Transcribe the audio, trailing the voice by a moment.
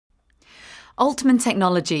Altman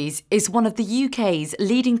Technologies is one of the UK's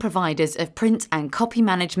leading providers of print and copy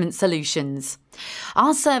management solutions.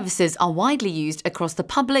 Our services are widely used across the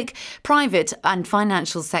public, private and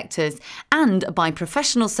financial sectors and by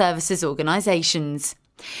professional services organisations.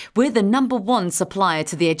 We're the #1 supplier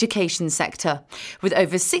to the education sector, with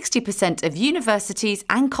over 60% of universities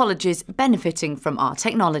and colleges benefiting from our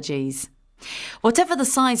technologies. Whatever the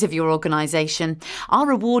size of your organisation, our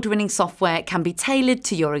award-winning software can be tailored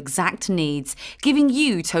to your exact needs, giving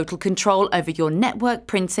you total control over your network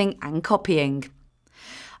printing and copying.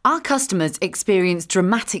 Our customers experience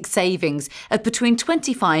dramatic savings of between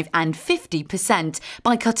 25% and 50%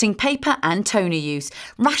 by cutting paper and toner use,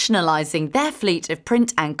 rationalising their fleet of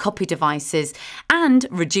print and copy devices, and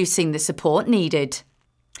reducing the support needed.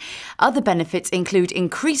 Other benefits include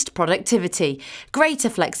increased productivity, greater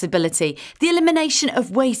flexibility, the elimination of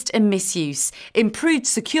waste and misuse, improved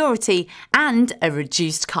security, and a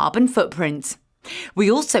reduced carbon footprint. We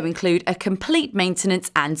also include a complete maintenance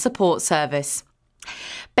and support service.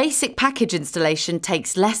 Basic package installation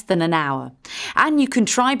takes less than an hour, and you can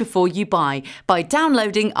try before you buy by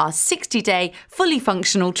downloading our 60-day fully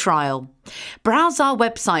functional trial. Browse our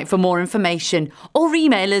website for more information or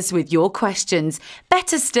email us with your questions.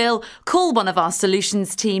 Better still, call one of our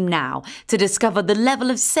solutions team now to discover the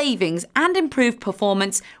level of savings and improved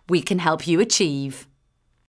performance we can help you achieve.